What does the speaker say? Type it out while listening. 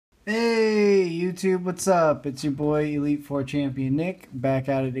YouTube? What's up? It's your boy Elite Four Champion Nick, back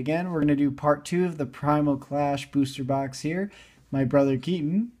at it again. We're gonna do part 2 of the Primal Clash booster box here. My brother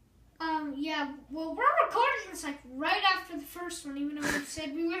Keaton. Yeah, well, we're recording this like right after the first one, even though we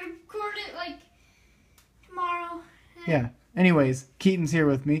said we would record it like tomorrow. Yeah. Anyways, Keaton's here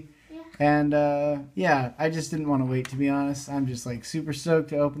with me. Yeah. And yeah, I just didn't want to wait, to be honest. I'm just like super stoked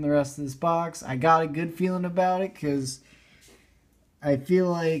to open the rest of this box. I got a good feeling about it because I feel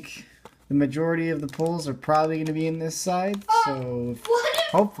like the majority of the pulls are probably going to be in this side. So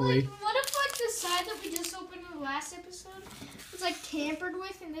hopefully. What if like the side that we just opened in the last episode was like tampered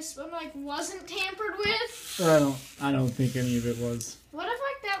with, and this one like wasn't tampered with? I don't think any of it was. What if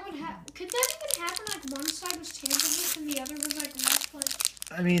like that would happen? Could that even happen? Like one side was tampered with and the other was like left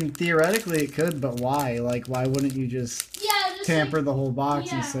like. I mean, theoretically it could, but why? Like, why wouldn't you just tamper like, the whole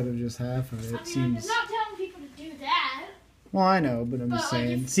box yeah. instead of just half of it? I mean, I'm not telling people to do that. Well, I know, but I'm just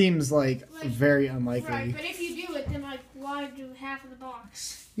saying. It seems like very unlikely. Right, but if you do it, then like, why do half of the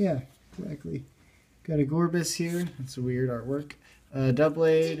box? Yeah, exactly. Got a Gorbis here. That's a weird artwork.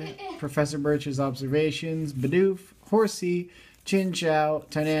 Doubleblade, Professor Birch's Observations, Bidoof, Horsey, Chin Chow,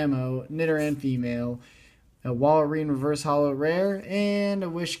 Tynamo, Nidoran Female, a Walrein Reverse Hollow Rare, and a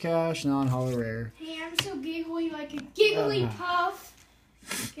Wishcash Non-Hollow Rare. Hey, I'm so giggly, like a giggly puff.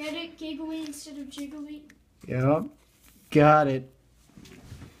 Get it? Giggly instead of jiggly. Yep. Got it.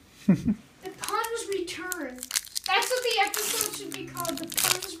 The puns return. That's what the episode should be called. The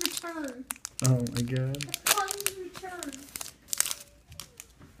puns return. Oh my god. The puns return.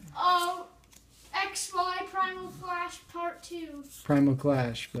 Oh, XY Primal Clash Part 2. Primal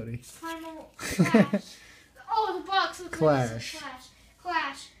Clash, buddy. Primal Clash. Oh, the box looks Clash. like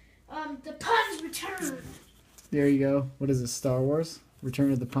Clash. The puns return. There you go. What is this, Star Wars?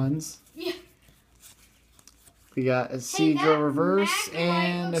 Return of the Puns? Yeah. We got a Seadra Reverse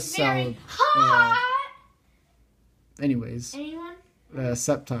and a Salad. Hot. Anyways. Anyone?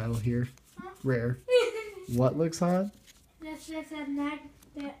 Septile here. Huh? Rare. What looks hot? That's that mag.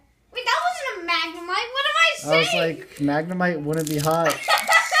 That. Wait, that wasn't a Magnemite. What am I saying? I was like, Magnemite wouldn't be hot.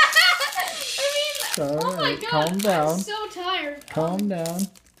 I mean, oh my god. Calm down. I'm so tired. Calm down.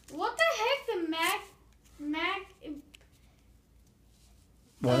 What the heck? The mag.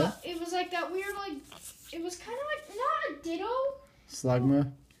 What? It was like that weird, like, it was kind of like, not a Ditto.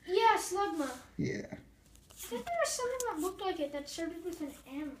 Slugma? Yeah, Slugma. Yeah. I think there was something that looked like it that started with an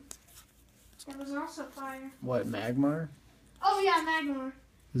M. That was also fire. What, Magmar? Oh yeah, Magmar.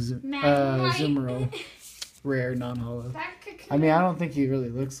 Zumaro. Rare, non-hollow. I mean, I don't think he really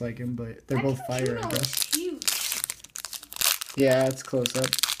looks like him, but they're both fire, I guess. Cute. Yeah, it's close up.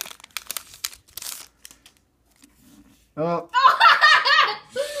 Oh.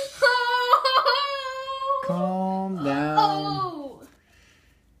 Calm down. Oh.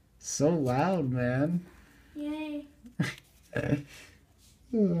 So loud, man. Yay. Alright.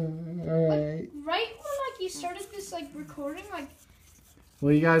 Right when like you started this like recording, like.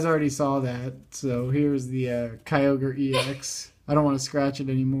 Well, you guys already saw that, so here's the Kyogre EX. I don't want to scratch it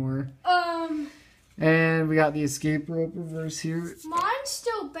anymore. And we got the Escape Rope Reverse here. Mine's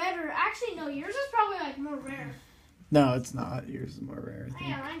still better. Actually, no, yours is probably like more rare. No, it's not. Yours is more rare, I think.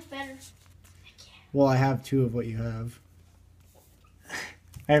 Yeah, mine's better. Well, I have 2 of what you have.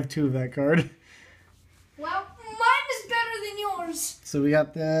 I have 2 of that card. Well, mine is better than yours. So we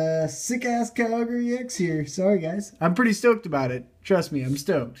got the sick-ass Kyogre EX here. Sorry, guys. I'm pretty stoked about it. Trust me, I'm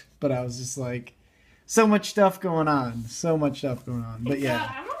stoked. But I was just like, so much stuff going on. So much stuff going on. But yeah.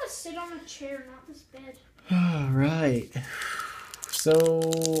 God, I want to sit on a chair, not this bed. Alright.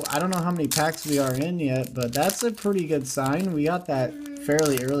 So, I don't know how many packs we are in yet, but that's a pretty good sign. We got that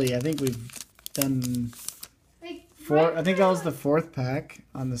fairly early. I think we've done like, 4. I think that was the 4th pack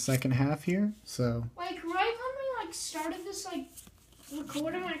on the second half here. So, like right when we like started this like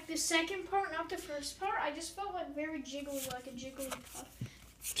recording, like the second part, not the first part, I just felt like very jiggly, like a jiggly puff.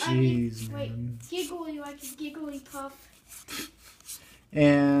 Jeez, man. Wait, giggly like a giggly puff.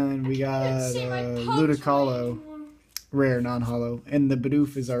 And we got Ludicolo, rare, non-hollow, and the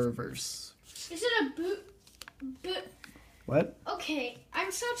Bidoof is our reverse. Is it a boot? What? Okay,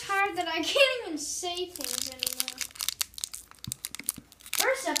 I'm so tired that I can't even say things anymore.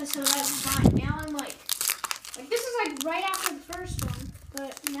 First episode I was fine. Now I'm like this is like right after the first one,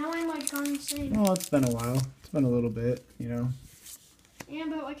 but now I'm like gone insane. Well, it's been a while. It's been a little bit, you know. Yeah,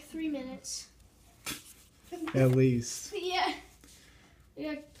 about like 3 minutes. At least. Yeah.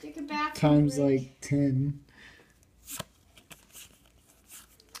 Yeah, take a bath. Times like 10.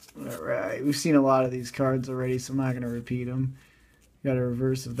 Alright, we've seen a lot of these cards already, so I'm not going to repeat them. Got a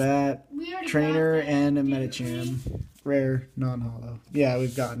reverse of that. Trainer and a Medicham. rare, non-holo. Yeah,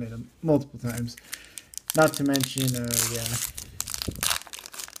 we've gotten it multiple times. Not to mention, yeah.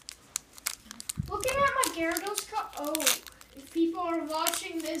 Looking at my Gyarados card. Oh, if people are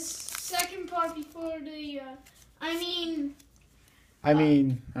watching this second part before the, I mean, I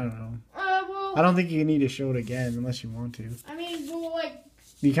don't know. well, I don't think you need to show it again unless you want to. I mean, well, like,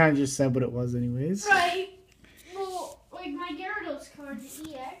 You kind of just said what it was anyways. right. Well, like my Gyarados card,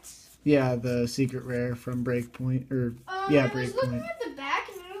 the EX. Yeah, the secret rare from Breakpoint, or I was Breakpoint. looking at the back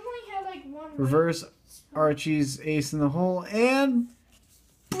and it only had like one. Reverse Archie's Ace in the Hole, and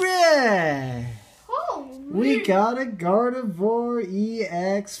bleh! Oh, We got a Gardevoir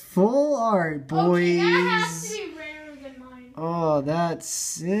EX full art, boys. Okay, that has to be rarer than mine. Oh, that's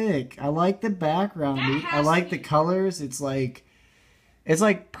sick. I like the background. I like the colors. It's like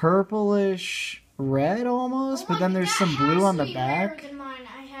purplish red almost, but then there's some blue on the back. Rarer than mine,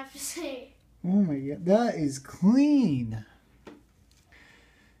 I have to say. Oh my god, that is clean.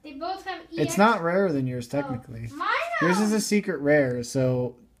 They both have EX. It's not rarer than yours technically. Mine. Yours is a secret rare,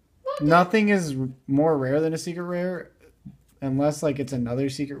 so nothing is more rare than a secret rare, unless like it's another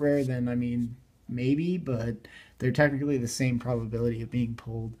secret rare. Then I mean maybe, but they're technically the same probability of being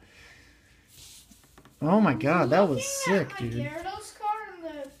pulled. Oh my god, that was sick, dude. Gyarados card on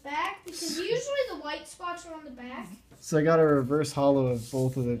the back because usually the white spots are on the back. So I got a reverse holo of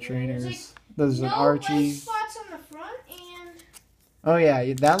both of the trainers. There's an No Archie. white spots on the front and. Oh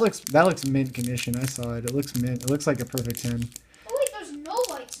yeah, that looks mint condition. I saw it. It looks mint. It looks like a perfect 10. Oh wait, there's no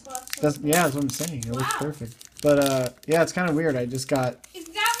white spots. That's what I'm saying. It looks perfect. But yeah, it's kind of weird. I just got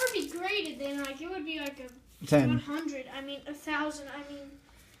If that were to be graded, then like it would be like a 10. 100. I mean 1,000. I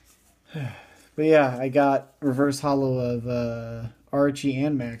mean. But yeah, I got reverse holo of Archie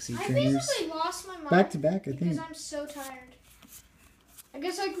and Maxie I trainers. basically lost my mind. Back to back, I because think. I'm so tired. I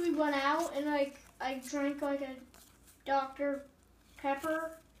guess like we went out and like I drank like a Dr.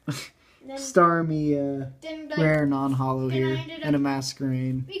 Pepper. Then, Starmie then like, rare non-holo then here I ended and a up-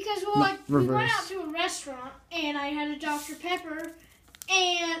 masquerade. because well, No, like we went reverse. out to a restaurant and I had a Dr. Pepper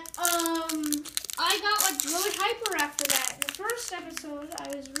and I got like really hyper after that. In the first episode,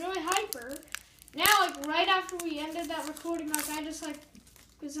 I was really hyper. Now, like right after we ended that recording, like I just like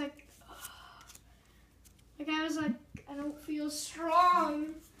was like, I was like, I don't feel strong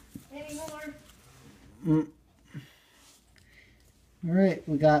anymore. Alright,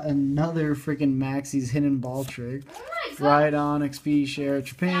 we got another freaking Maxie's hidden ball trick. Oh my god! Rhydon, XP, Share,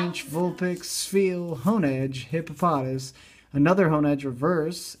 Trapinch, Vulpix, Spheal, Honedge, Hippopotas, another Honedge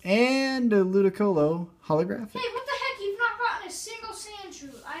reverse, and a Ludicolo holographic. Hey, what the heck? You've not gotten a single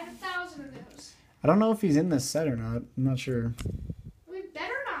Sandshrew. I have 1,000 of those. I don't know if he's in this set or not. I'm not sure. We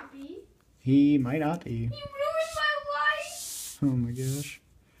better not be. He might not be. You ruined my life. Oh my gosh.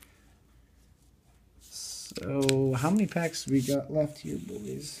 So, how many packs we got left here,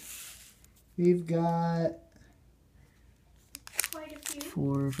 boys? We've got Quite a few.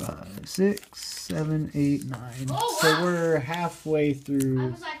 4, 5, 6, 7, 8, 9. Oh, So wow. we're halfway I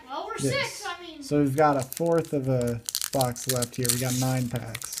through. was like, well, we're This. 6. I mean, So we've got a fourth of a box left here. We got 9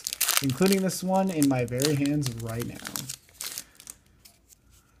 packs, including this one in my very hands right now.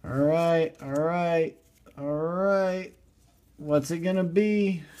 Alright, alright, alright. What's it gonna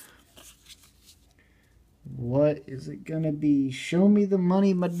be? What is it gonna be? Show me the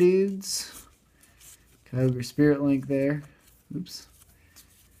money, my dudes. Kyogre Spirit Link there. Oops.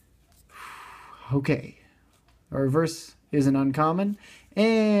 Okay. Our reverse is an uncommon.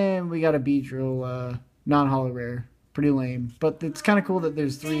 And we got a Beedrill non-holo rare. Pretty lame. But it's kind of cool that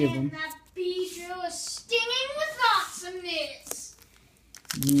there's 3 of them. and that Beedrill is stinging with awesomeness.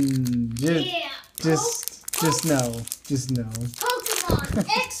 Just no. Just no. Pokemon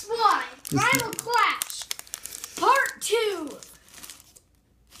XY Primal Clash Part 2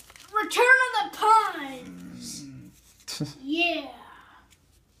 Return of the Puns. Yeah.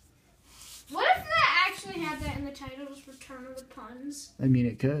 What if that actually had that in the title, was Return of the Puns? I mean,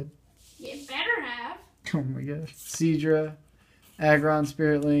 it could. It better have. Oh my gosh. Seadra, Aggron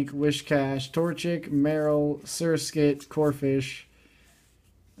Spirit Link, Wishcash, Torchic, Marill, Surskit, Corphish,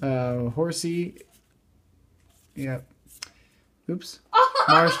 Horsey. Yep. Oops.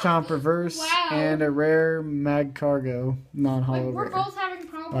 Marshtomp reverse, Wow. and a rare Magcargo non-holo We're rare. both having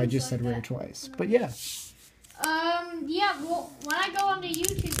problems. Oh, I just like said rare that. twice. But yeah. Yeah, well, when I go onto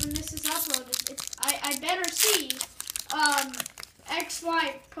YouTube when this is uploaded, I better see,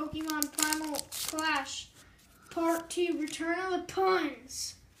 XY Pokemon Primal Clash Part 2 Return of the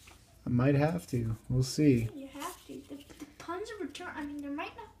Puns. I might have to. We'll see. You have to. The puns have returned. I mean, there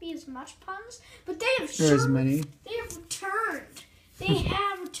might not be as much puns, but they have There is many. They have returned. They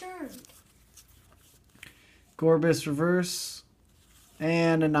have returned. Gorbis reverse,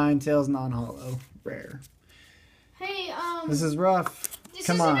 and a Ninetales non-holo rare. Hey, This is rough. this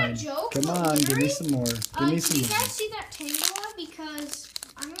Come isn't on. a joke, Come but on, give me literally, some more. Give me some Did you more. guys see that Tangela? Because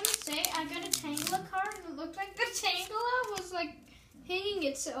I'm gonna say I got a Tangela card and it looked like the Tangela was like hanging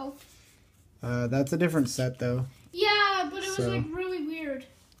itself. That's a different set though. Yeah, but it was So- like really weird.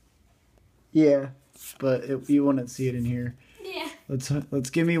 Yeah, but you wouldn't see it in here. Yeah. Let's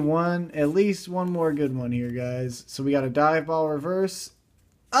give me at least one more good one here, guys. So we got a dive ball reverse.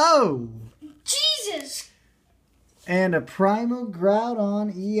 Oh! Jesus! And a Primal Groudon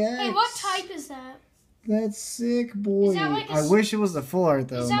EX. Hey, what type is that? That's sick, boy. Is that like a I wish it was the full art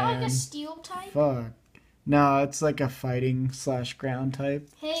though, Is that man. like a steel type? Fuck. No, it's like a fighting / ground type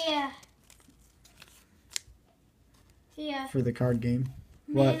Hey, yeah. for the card game.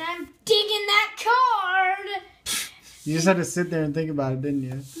 Man, What? I'm digging that card! You just had to sit there and think about it, didn't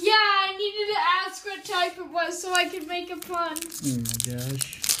you? Yeah, I needed to ask what type it was so I could make a pun. Oh my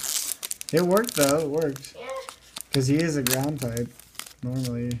gosh. It worked though, it worked. Yeah. Because he is a ground type,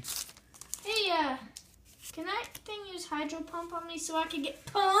 normally. Hey, can that thing use Hydro Pump on me so I can get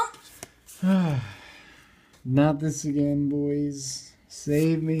pumped? Not this again, boys.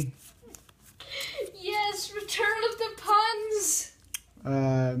 Save me. Yes, return of the puns!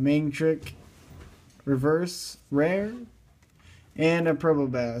 Main trick, reverse, rare, and a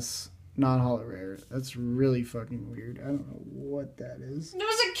Probobass, non-holo rare. That's really fucking weird. I don't know what that is. There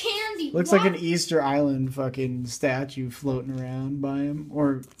was a candy. Looks like an Easter Island fucking statue floating around by him.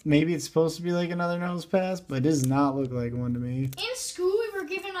 Or maybe it's supposed to be like another nose pass, but it does not look like one to me. In school, we were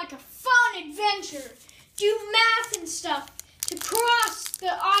given like a fun adventure. Do math and stuff. To cross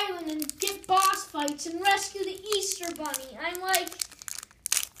the island and get boss fights and rescue the Easter Bunny. I'm like,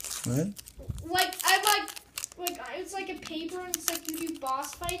 What? it's like a paper and it's like you do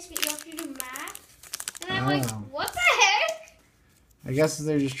boss fights, but you have to do math. And I'm like, Oh. what the heck? I guess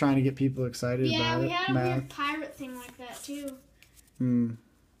they're just trying to get people excited Yeah, about we it. had a Math. weird pirate thing like that too.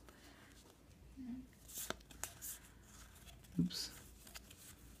 Oops.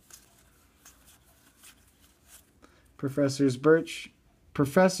 Professor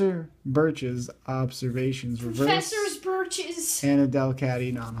Birch's observations reverse. Professor's Birches. And a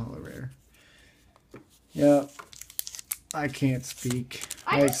Delcatty non-holo rare. Yep. I can't speak.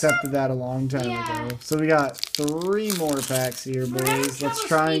 I accepted that a long time ago. So we got 3 more packs here, We're having boys. Let's trouble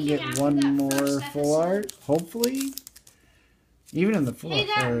try and speaking get after one that more first full episode. art. Hopefully. Even in the full Hey,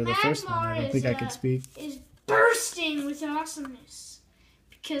 that or the first one, I Magmar don't think I is, could speak. Is bursting with awesomeness.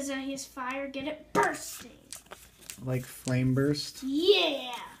 Because his fire, get it? Bursting. Like Flame Burst.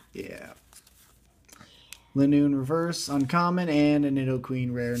 Yeah. Yeah. Linoon reverse, uncommon, and a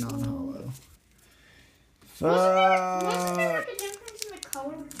Nidoqueen rare non-holo. Wasn't there like a difference in the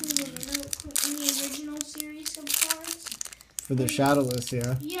color between the original series of cards? For the Shadowless,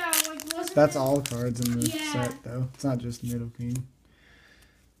 yeah. Yeah, like wasn't That's there- all cards in the Yeah. set, though. It's not just Nidoqueen.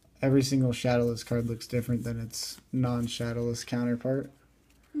 Every single Shadowless card looks different than its non-Shadowless counterpart.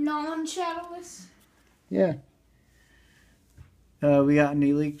 non-shadowless? Yeah. We got an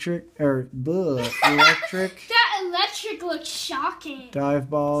electric. That electric looks shocking. Dive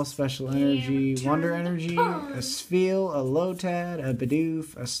Ball, Special Energy, return Wonder the Energy, pun. a Spheal, a Lotad, a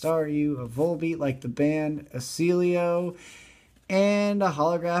Bidoof, a Staryu, a Volbeat like the band, a Celio, and a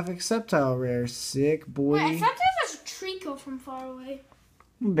holographic Sceptile rare. Sick, boy. Wait, I thought that was a Trico from far away.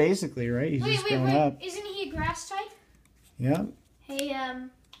 Basically, right? He's just growing up. Isn't he a grass type? Yeah. Hey,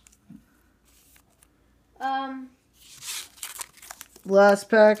 Last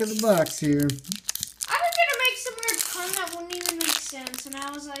pack of the box here. I was gonna make some weird pun that wouldn't even make sense, and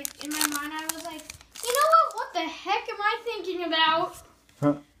I was like, in my mind, I was like, you know what? What the heck am I thinking about?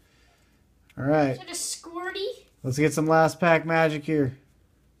 Huh. All right. Is it a Squirty? Let's get some last pack magic here.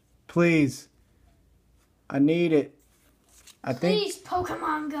 Please. I need it. I think Please,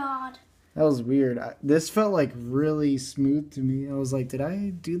 Pokemon God. that was weird. This felt like really smooth to me. I was like, did I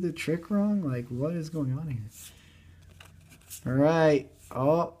do the trick wrong? Like, what is going on here? All right.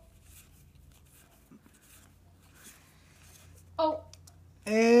 Oh. Oh,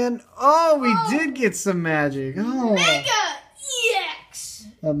 And, we did get some magic. Oh. Mega EX.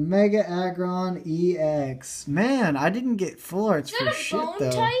 A Mega Aggron EX. Man, I didn't get full arts Is for that a shit, bone though.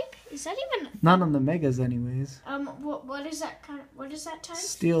 type? Is that even Not on the Megas, anyways. what is that kind of, what is that type?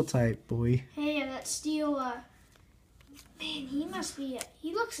 Steel type, boy. Hey, that steel, man, he must be,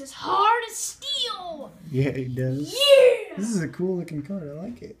 he looks as hard as steel. Yeah, he does. Yeah. This is a cool looking card. I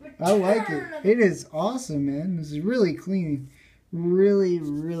like it. I like it. It is awesome, man. This is really clean. Really,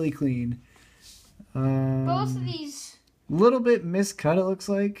 really clean. Both of these. Little bit miscut, it looks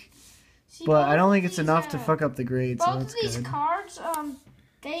like. See, but I both don't of think it's these, enough to fuck up the grade, so both that's of these good. cards,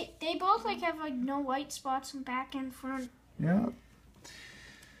 they both like have like no white spots in back and front. Yeah.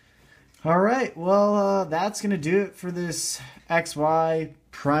 All right, well, that's gonna do it for this XY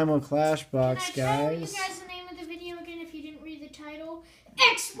Primal Clash box, Can I tell you guys. guys the name of the video again if you didn't read the title?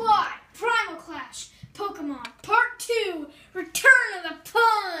 XY Primal Clash Pokemon Part 2 Return of the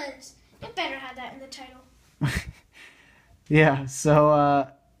Puns. It better have that in the title. Yeah, so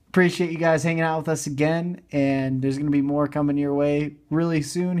appreciate you guys hanging out with us again, and there's gonna be more coming your way really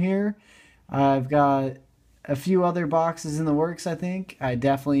soon here. I've got a few other boxes in the works, I think. I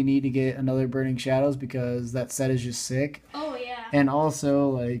definitely need to get another Burning Shadows because that set is just sick. Oh, yeah. And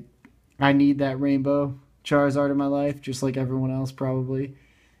also, like, I need that rainbow Charizard in my life, just like everyone else probably.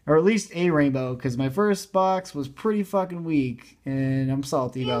 Or at least a rainbow, because my first box was pretty fucking weak, and I'm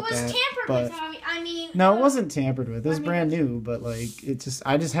salty about that. It was tampered but with, I mean... No, it wasn't tampered with. It was brand new, but, like,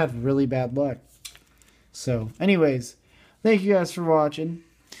 I just had really bad luck. So, anyways, thank you guys for watching,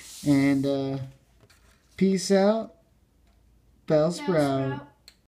 and, peace out. Bell Sprout.